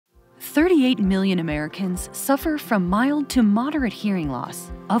38 million Americans suffer from mild to moderate hearing loss.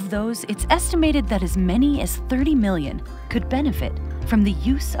 Of those, it's estimated that as many as 30 million could benefit from the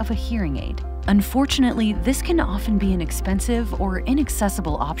use of a hearing aid. Unfortunately, this can often be an expensive or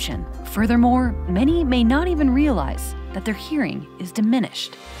inaccessible option. Furthermore, many may not even realize that their hearing is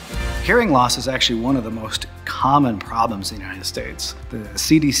diminished. Hearing loss is actually one of the most common problems in the United States. The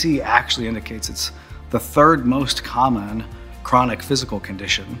CDC actually indicates it's the third most common chronic physical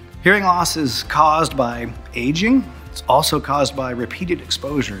condition. Hearing loss is caused by aging. It's also caused by repeated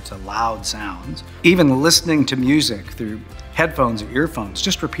exposure to loud sounds. Even listening to music through headphones or earphones,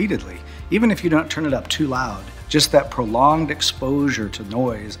 just repeatedly, even if you don't turn it up too loud, just that prolonged exposure to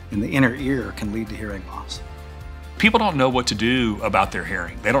noise in the inner ear can lead to hearing loss. People don't know what to do about their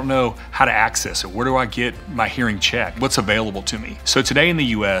hearing. They don't know how to access it. Where do I get my hearing checked? What's available to me? So today in the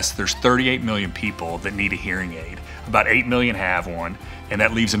US, there's 38 million people that need a hearing aid. About 8 million have one, and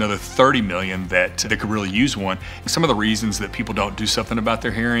that leaves another 30 million that could really use one. Some of the reasons that people don't do something about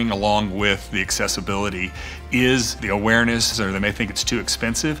their hearing, along with the accessibility, is the awareness, or they may think it's too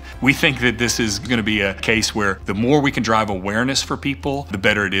expensive. We think that this is going to be a case where the more we can drive awareness for people, the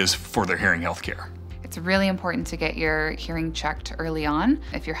better it is for their hearing health care. It's really important to get your hearing checked early on.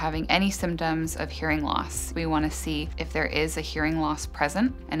 If you're having any symptoms of hearing loss, we want to see if there is a hearing loss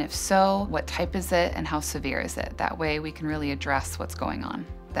present, and if so, what type is it and how severe is it? That way we can really address what's going on.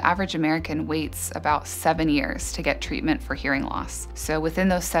 The average American waits about 7 years to get treatment for hearing loss. So within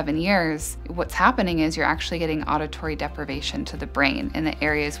those 7 years, what's happening is you're actually getting auditory deprivation to the brain in the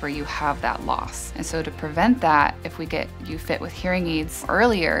areas where you have that loss. And so to prevent that, if we get you fit with hearing aids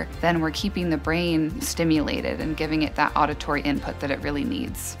earlier, then we're keeping the brain stimulated and giving it that auditory input that it really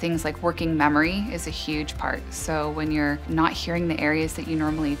needs. Things like working memory is a huge part. So when you're not hearing the areas that you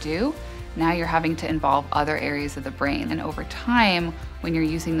normally do, now you're having to involve other areas of the brain. And over time, when you're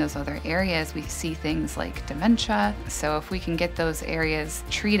using those other areas, we see things like dementia. So if we can get those areas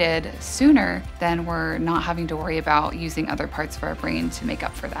treated sooner, then we're not having to worry about using other parts of our brain to make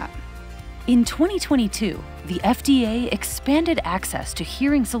up for that. In 2022, the FDA expanded access to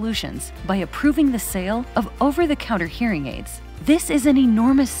hearing solutions by approving the sale of over-the-counter hearing aids. This is an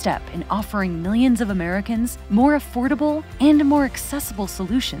enormous step in offering millions of Americans more affordable and more accessible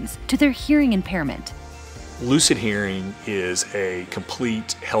solutions to their hearing impairment. Lucid Hearing is a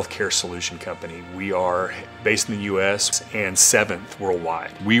complete healthcare solution company. We are based in the US and 7th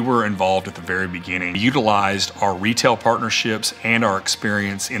worldwide. We were involved at the very beginning. We utilized our retail partnerships and our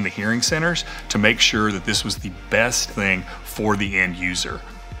experience in the hearing centers to make sure that this was the best thing for the end user.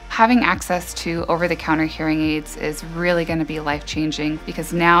 Having access to over-the-counter hearing aids is really going to be life-changing,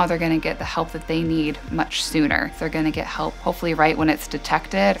 because now they're going to get the help that they need much sooner. They're going to get help hopefully right when it's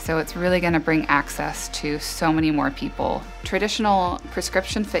detected, so it's really going to bring access to so many more people. Traditional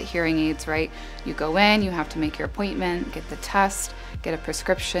prescription fit hearing aids, right? You go in, you have to make your appointment, get the test, get a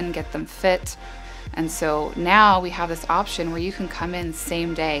prescription, get them fit. And so now we have this option where you can come in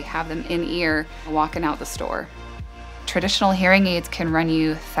same day, have them in ear, walking out the store. Traditional hearing aids can run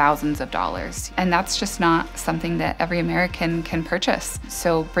you thousands of dollars, and that's just not something that every American can purchase.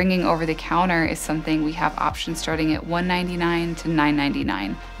 So bringing over the counter is something we have options starting at $199 to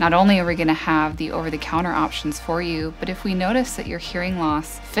 $999. Not only are we going to have the over the counter options for you, but if we notice that your hearing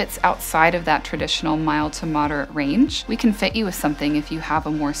loss fits outside of that traditional mild to moderate range, we can fit you with something if you have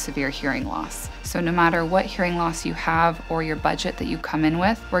a more severe hearing loss. So no matter what hearing loss you have or your budget that you come in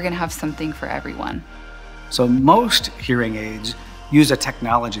with, we're going to have something for everyone. So most hearing aids use a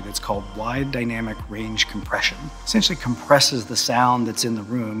technology that's called wide dynamic range compression. Essentially compresses the sound that's in the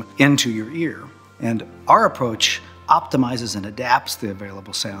room into your ear. And our approach optimizes and adapts the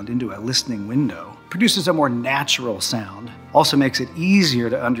available sound into a listening window, produces a more natural sound, also makes it easier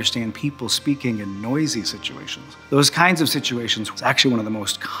to understand people speaking in noisy situations. Those kinds of situations is actually one of the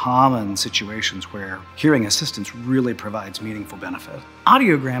most common situations where hearing assistance really provides meaningful benefit.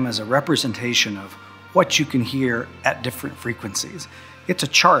 Audiogram is a representation of what you can hear at different frequencies. It's a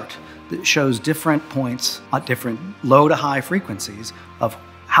chart that shows different points at different low to high frequencies of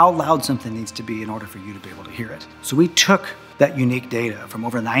how loud something needs to be in order for you to be able to hear it. So we took that unique data from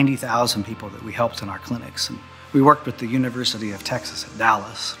over 90,000 people that we helped in our clinics, and we worked with the University of Texas at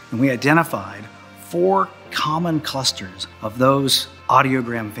Dallas, and we identified 4 common clusters of those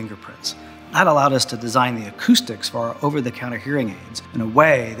audiogram fingerprints. That allowed us to design the acoustics for our over-the-counter hearing aids in a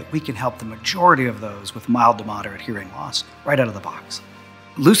way that we can help the majority of those with mild to moderate hearing loss right out of the box.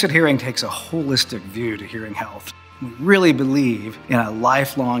 Lucid Hearing takes a holistic view to hearing health. We really believe in a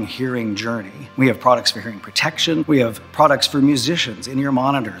lifelong hearing journey. We have products for hearing protection, we have products for musicians, in-ear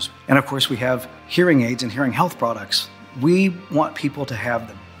monitors, and of course we have hearing aids and hearing health products. We want people to have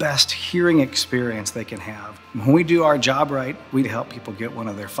the best hearing experience they can have. When we do our job right, we help people get one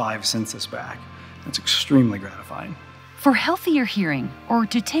of their 5 senses back. That's extremely gratifying. For healthier hearing or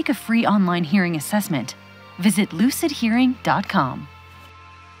to take a free online hearing assessment, visit lucidhearing.com.